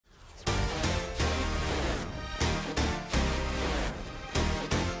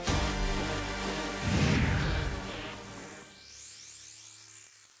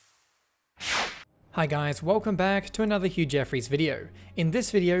Hi guys, welcome back to another Hugh video. In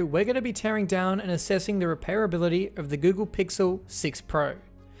this video, we're going to be tearing down and assessing the repairability of the Google Pixel 6 Pro.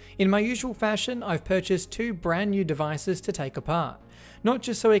 In my usual fashion, I've purchased two brand new devices to take apart. Not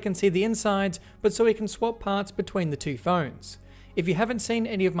just so we can see the insides, but so we can swap parts between the two phones. If you haven't seen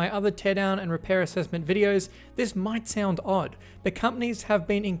any of my other teardown and repair assessment videos, this might sound odd, but companies have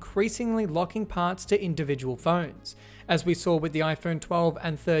been increasingly locking parts to individual phones. As we saw with the iPhone 12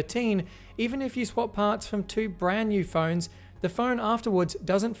 and 13, even if you swap parts from two brand new phones, the phone afterwards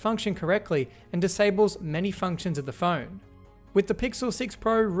doesn't function correctly and disables many functions of the phone. With the Pixel 6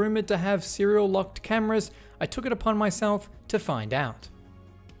 Pro rumored to have serial locked cameras, I took it upon myself to find out.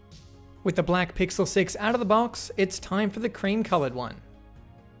 With the black Pixel 6 out of the box, it's time for the cream colored one.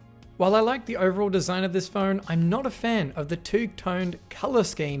 While I like the overall design of this phone, I'm not a fan of the two-toned color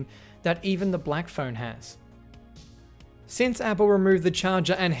scheme that even the black phone has. Since Apple removed the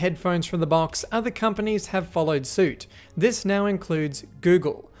charger and headphones from the box, other companies have followed suit. This now includes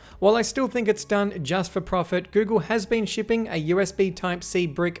Google. While I still think it's done just for profit, Google has been shipping a USB Type-C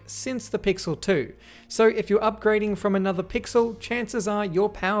brick since the Pixel 2. So if you're upgrading from another Pixel, chances are your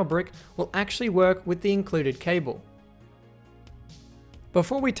power brick will actually work with the included cable.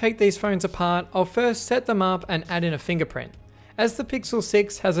 Before we take these phones apart, I'll first set them up and add in a fingerprint. As the Pixel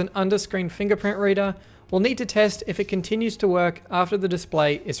 6 has an under-screen fingerprint reader, we'll need to test if it continues to work after the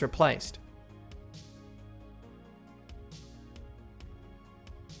display is replaced.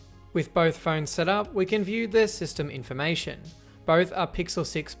 With both phones set up, we can view their system information. Both are Pixel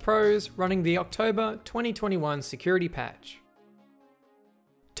 6 Pros running the October 2021 security patch.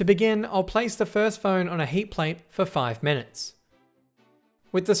 To begin, I'll place the first phone on a heat plate for 5 minutes.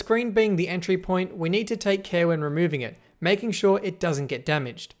 With the screen being the entry point, we need to take care when removing it, making sure it doesn't get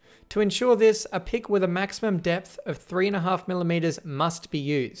damaged. To ensure this, a pick with a maximum depth of 3.5mm must be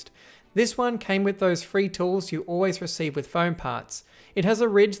used. This one came with those free tools you always receive with phone parts. It has a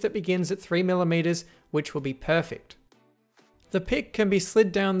ridge that begins at 3mm, which will be perfect. The pick can be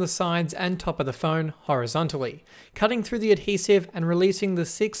slid down the sides and top of the phone horizontally, cutting through the adhesive and releasing the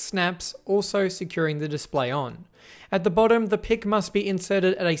 6 snaps, also securing the display on. At the bottom, the pick must be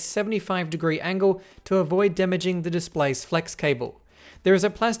inserted at a 75-degree angle to avoid damaging the display's flex cable. There is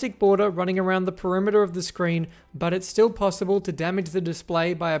a plastic border running around the perimeter of the screen, but it's still possible to damage the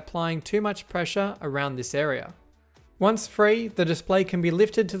display by applying too much pressure around this area. Once free, the display can be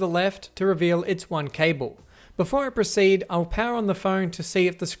lifted to the left to reveal its one cable. Before I proceed, I'll power on the phone to see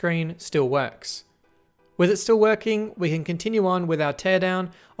if the screen still works. With it still working, we can continue on with our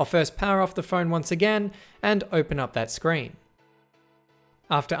teardown. I'll first power off the phone once again and open up that screen.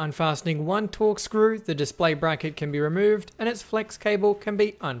 After unfastening one Torx screw, the display bracket can be removed and its flex cable can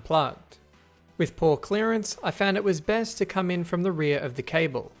be unplugged. With poor clearance, I found it was best to come in from the rear of the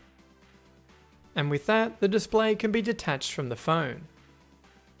cable. And with that, the display can be detached from the phone.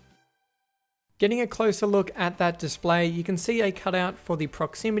 Getting a closer look at that display, you can see a cutout for the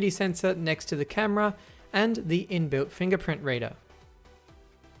proximity sensor next to the camera and the inbuilt fingerprint reader.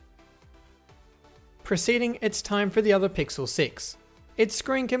 Proceeding, it's time for the other Pixel 6. Its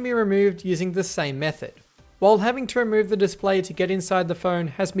screen can be removed using the same method. While having to remove the display to get inside the phone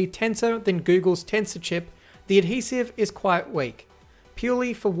has me tenser than Google's Tensor chip, the adhesive is quite weak,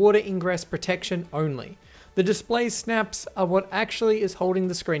 purely for water ingress protection only. The display snaps are what actually is holding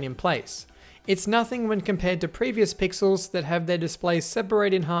the screen in place. It's nothing when compared to previous Pixels that have their displays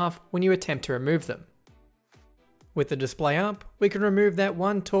separate in half when you attempt to remove them. With the display up, we can remove that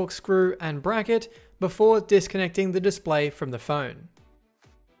one Torx screw and bracket before disconnecting the display from the phone.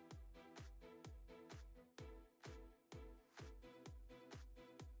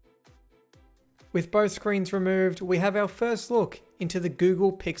 With both screens removed, we have our first look into the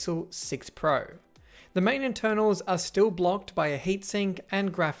Google Pixel 6 Pro. The main internals are still blocked by a heatsink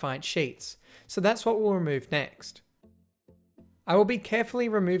and graphite sheets, so that's what we'll remove next. I will be carefully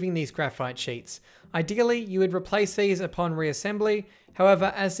removing these graphite sheets. Ideally, you would replace these upon reassembly,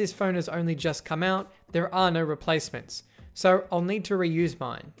 however, as this phone has only just come out, there are no replacements, so I'll need to reuse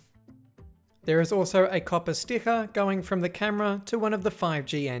mine. There is also a copper sticker going from the camera to one of the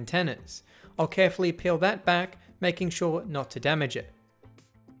 5G antennas. I'll carefully peel that back, making sure not to damage it.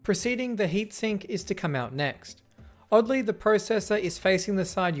 Proceeding, the heatsink is to come out next. Oddly, the processor is facing the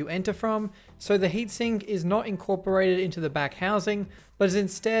side you enter from, so the heatsink is not incorporated into the back housing, but is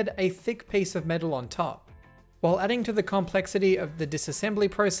instead a thick piece of metal on top. While adding to the complexity of the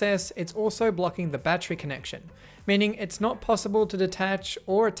disassembly process, it's also blocking the battery connection, meaning it's not possible to detach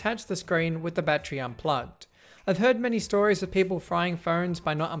or attach the screen with the battery unplugged. I've heard many stories of people frying phones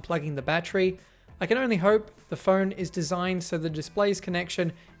by not unplugging the battery. I can only hope the phone is designed so the display's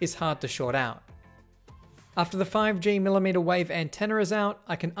connection is hard to short out. After the 5G millimeter wave antenna is out,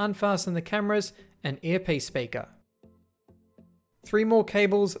 I can unfasten the cameras and earpiece speaker. 3 more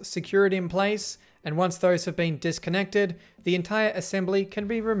cables secure it in place, and once those have been disconnected, the entire assembly can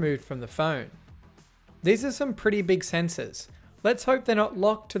be removed from the phone. These are some pretty big sensors. Let's hope they're not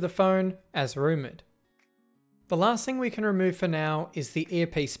locked to the phone as rumoured. The last thing we can remove for now is the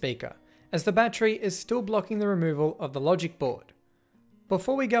earpiece speaker, as the battery is still blocking the removal of the logic board.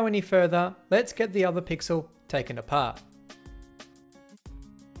 Before we go any further, let's get the other Pixel taken apart.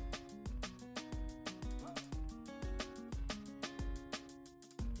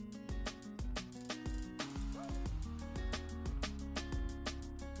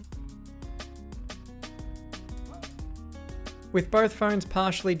 With both phones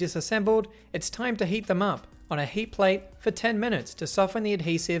partially disassembled, it's time to heat them up on a heat plate for 10 minutes to soften the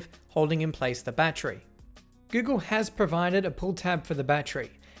adhesive holding in place the battery. Google has provided a pull tab for the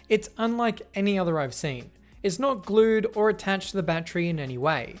battery. It's unlike any other I've seen. It's not glued or attached to the battery in any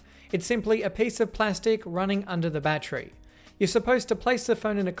way. It's simply a piece of plastic running under the battery. You're supposed to place the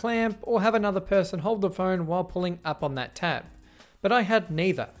phone in a clamp or have another person hold the phone while pulling up on that tab. But I had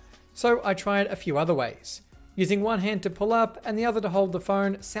neither, so I tried a few other ways. Using one hand to pull up and the other to hold the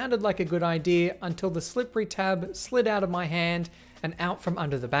phone sounded like a good idea until the slippery tab slid out of my hand and out from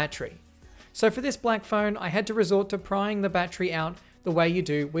under the battery. So for this black phone, I had to resort to prying the battery out the way you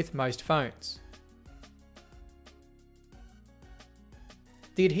do with most phones.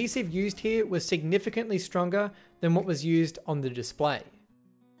 The adhesive used here was significantly stronger than what was used on the display.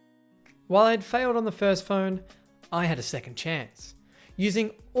 While I'd failed on the first phone, I had a second chance.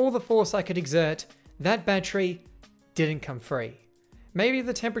 Using all the force I could exert, that battery didn't come free. Maybe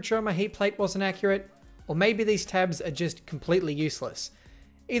the temperature on my heat plate wasn't accurate, or maybe these tabs are just completely useless.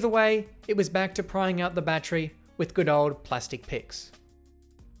 Either way, it was back to prying out the battery with good old plastic picks.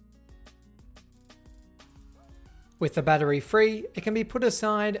 With the battery free, it can be put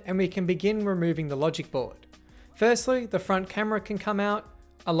aside and we can begin removing the logic board. Firstly, the front camera can come out,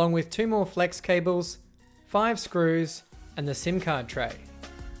 along with 2 more flex cables, 5 screws, and the SIM card tray.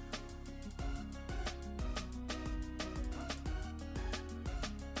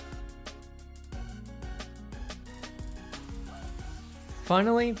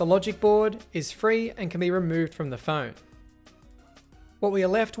 Finally, the logic board is free and can be removed from the phone. What we are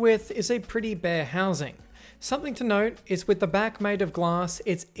left with is a pretty bare housing. Something to note is with the back made of glass,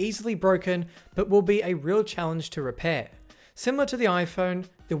 it's easily broken but will be a real challenge to repair. Similar to the iPhone,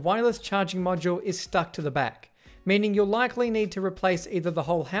 the wireless charging module is stuck to the back, meaning you'll likely need to replace either the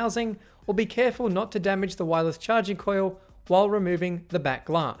whole housing or be careful not to damage the wireless charging coil while removing the back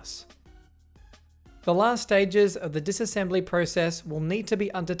glass. The last stages of the disassembly process will need to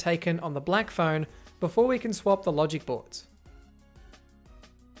be undertaken on the black phone before we can swap the logic boards.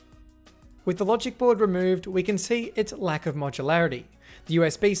 With the logic board removed, we can see its lack of modularity. The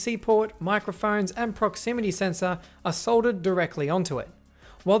USB-C port, microphones, and proximity sensor are soldered directly onto it.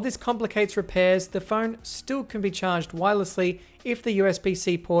 While this complicates repairs, the phone still can be charged wirelessly if the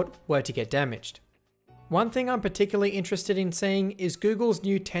USB-C port were to get damaged. One thing I'm particularly interested in seeing is Google's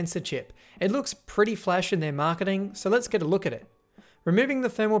new Tensor chip. It looks pretty flash in their marketing, so let's get a look at it. Removing the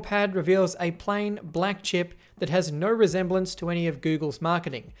thermal pad reveals a plain black chip that has no resemblance to any of Google's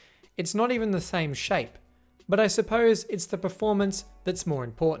marketing. It's not even the same shape, but I suppose it's the performance that's more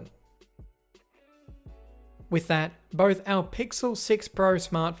important. With that, both our Pixel 6 Pro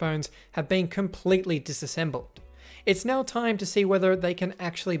smartphones have been completely disassembled. It's now time to see whether they can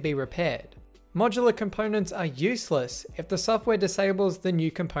actually be repaired. Modular components are useless if the software disables the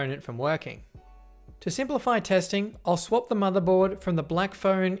new component from working. To simplify testing, I'll swap the motherboard from the black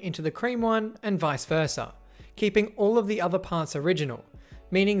phone into the cream one and vice versa, keeping all of the other parts original,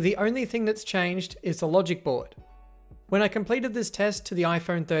 meaning the only thing that's changed is the logic board. When I completed this test to the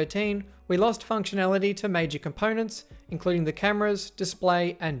iPhone 13, we lost functionality to major components, including the cameras,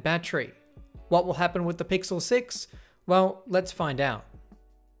 display, and battery. What will happen with the Pixel 6? Well, let's find out.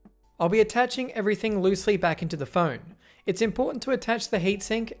 I'll be attaching everything loosely back into the phone. It's important to attach the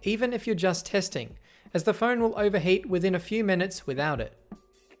heatsink even if you're just testing, as the phone will overheat within a few minutes without it.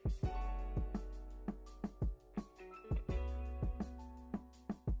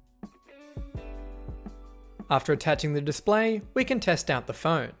 After attaching the display, we can test out the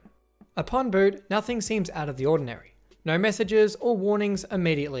phone. Upon boot, nothing seems out of the ordinary. No messages or warnings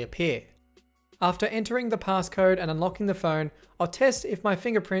immediately appear. After entering the passcode and unlocking the phone, I'll test if my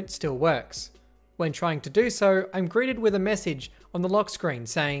fingerprint still works. When trying to do so, I'm greeted with a message on the lock screen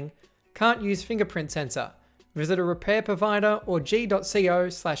saying, "Can't use fingerprint sensor. Visit a repair provider or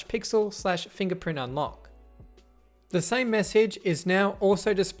g.co/pixel/fingerprint unlock." The same message is now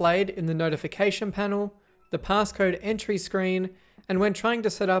also displayed in the notification panel, the passcode entry screen, and when trying to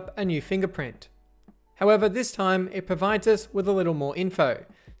set up a new fingerprint. However, this time it provides us with a little more info,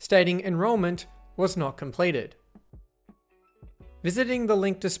 stating enrollment was not completed. Visiting the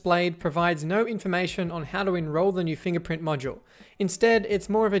link displayed provides no information on how to enroll the new fingerprint module. Instead, it's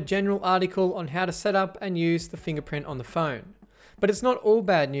more of a general article on how to set up and use the fingerprint on the phone. But it's not all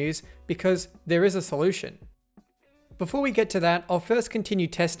bad news, because there is a solution. Before we get to that, I'll first continue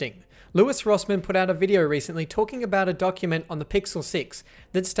testing. Lewis Rossman put out a video recently talking about a document on the Pixel 6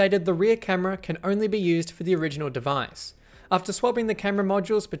 that stated the rear camera can only be used for the original device. After swapping the camera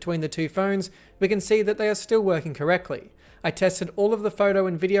modules between the two phones, we can see that they are still working correctly. I tested all of the photo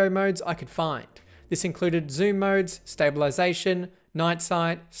and video modes I could find. This included zoom modes, stabilization, night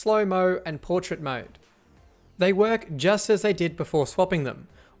sight, slow-mo, and portrait mode. They work just as they did before swapping them.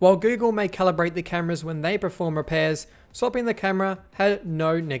 While Google may calibrate the cameras when they perform repairs, swapping the camera had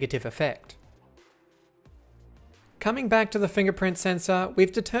no negative effect. Coming back to the fingerprint sensor,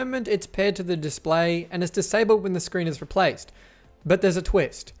 we've determined it's paired to the display and is disabled when the screen is replaced. But there's a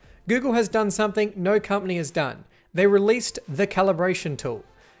twist. Google has done something no company has done. They released the calibration tool.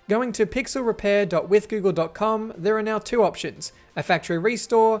 Going to pixelrepair.withgoogle.com, there are now two options, a factory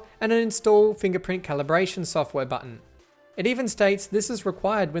restore and an install fingerprint calibration software button. It even states this is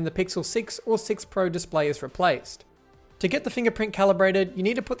required when the Pixel 6 or 6 Pro display is replaced. To get the fingerprint calibrated, you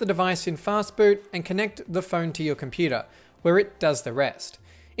need to put the device in fast boot and connect the phone to your computer, where it does the rest.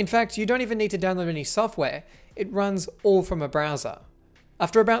 In fact, you don't even need to download any software, it runs all from a browser.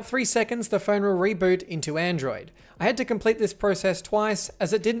 After about 3 seconds, the phone will reboot into Android. I had to complete this process twice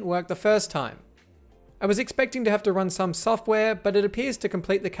as it didn't work the first time. I was expecting to have to run some software, but it appears to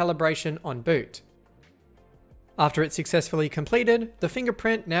complete the calibration on boot. After it's successfully completed, the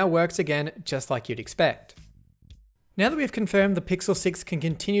fingerprint now works again just like you'd expect. Now that we've confirmed the Pixel 6 can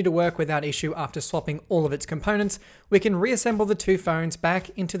continue to work without issue after swapping all of its components, we can reassemble the two phones back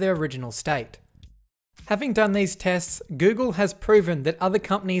into their original state. Having done these tests, Google has proven that other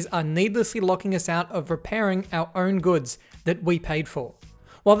companies are needlessly locking us out of repairing our own goods that we paid for.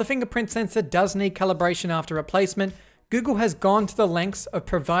 While the fingerprint sensor does need calibration after replacement, Google has gone to the lengths of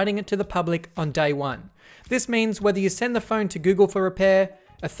providing it to the public on day one. This means whether you send the phone to Google for repair,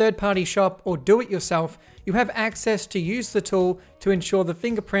 a third-party shop, or do it yourself, you have access to use the tool to ensure the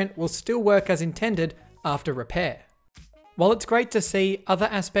fingerprint will still work as intended after repair. While it's great to see, other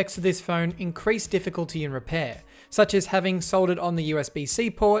aspects of this phone increase difficulty in repair, such as having soldered on the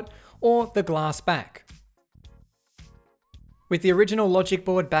USB-C port or the glass back. With the original logic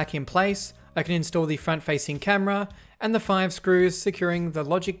board back in place, I can install the front-facing camera and the 5 screws securing the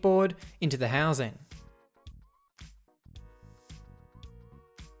logic board into the housing.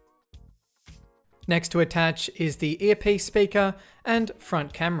 Next to attach is the earpiece speaker and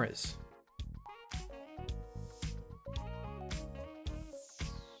front cameras.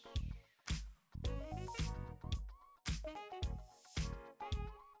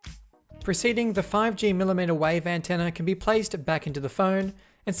 Proceeding, the 5G mm wave antenna can be placed back into the phone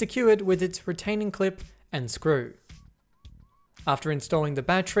and secured with its retaining clip and screw. After installing the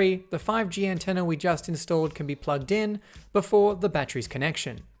battery, the 5G antenna we just installed can be plugged in before the battery's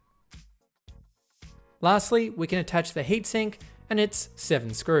connection. Lastly, we can attach the heatsink and its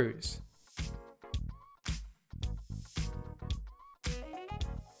 7 screws.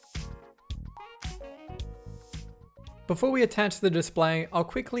 Before we attach the display, I'll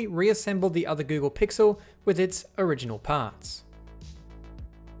quickly reassemble the other Google Pixel with its original parts.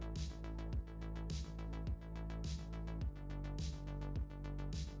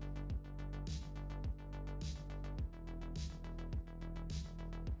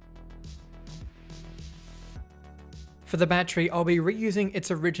 For the battery, I'll be reusing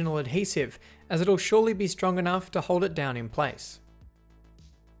its original adhesive, as it'll surely be strong enough to hold it down in place.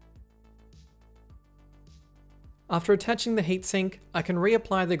 After attaching the heatsink, I can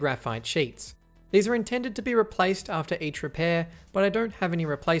reapply the graphite sheets. These are intended to be replaced after each repair, but I don't have any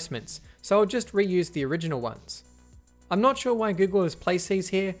replacements, so I'll just reuse the original ones. I'm not sure why Google has placed these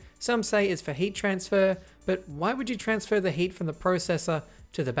here. Some say it's for heat transfer, but why would you transfer the heat from the processor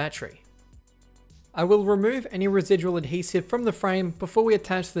to the battery? I will remove any residual adhesive from the frame before we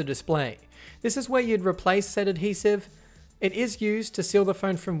attach the display. This is where you'd replace said adhesive. It is used to seal the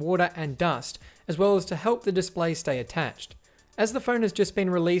phone from water and dust, as well as to help the display stay attached. As the phone has just been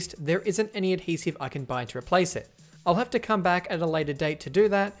released, there isn't any adhesive I can buy to replace it. I'll have to come back at a later date to do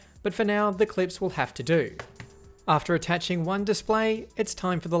that, but for now the clips will have to do. After attaching one display, it's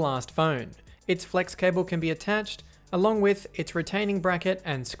time for the last phone. Its flex cable can be attached, along with its retaining bracket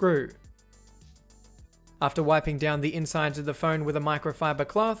and screw. After wiping down the insides of the phone with a microfiber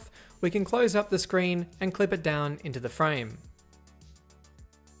cloth, we can close up the screen and clip it down into the frame.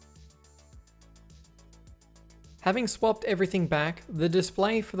 Having swapped everything back, the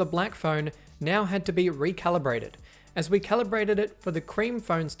display for the black phone now had to be recalibrated, as we calibrated it for the cream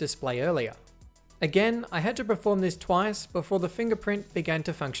phone's display earlier. Again, I had to perform this twice before the fingerprint began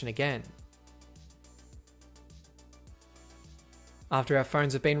to function again. After our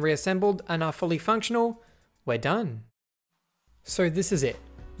phones have been reassembled and are fully functional, we're done. So this is it,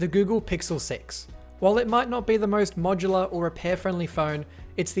 the Google Pixel 6. While it might not be the most modular or repair-friendly phone,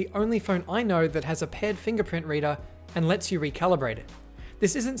 it's the only phone I know that has a paired fingerprint reader and lets you recalibrate it.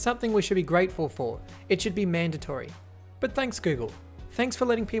 This isn't something we should be grateful for, it should be mandatory. But thanks Google. Thanks for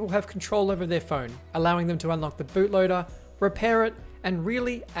letting people have control over their phone, allowing them to unlock the bootloader, repair it, and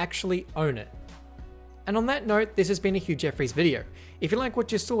really actually own it. And on that note, this has been a Hugh Jeffries video. If you like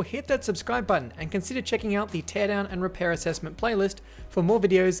what you saw, hit that subscribe button and consider checking out the Teardown and Repair Assessment playlist for more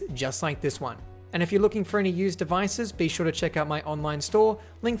videos just like this one. And if you're looking for any used devices, be sure to check out my online store,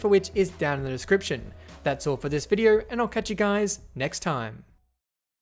 link for which is down in the description. That's all for this video, and I'll catch you guys next time.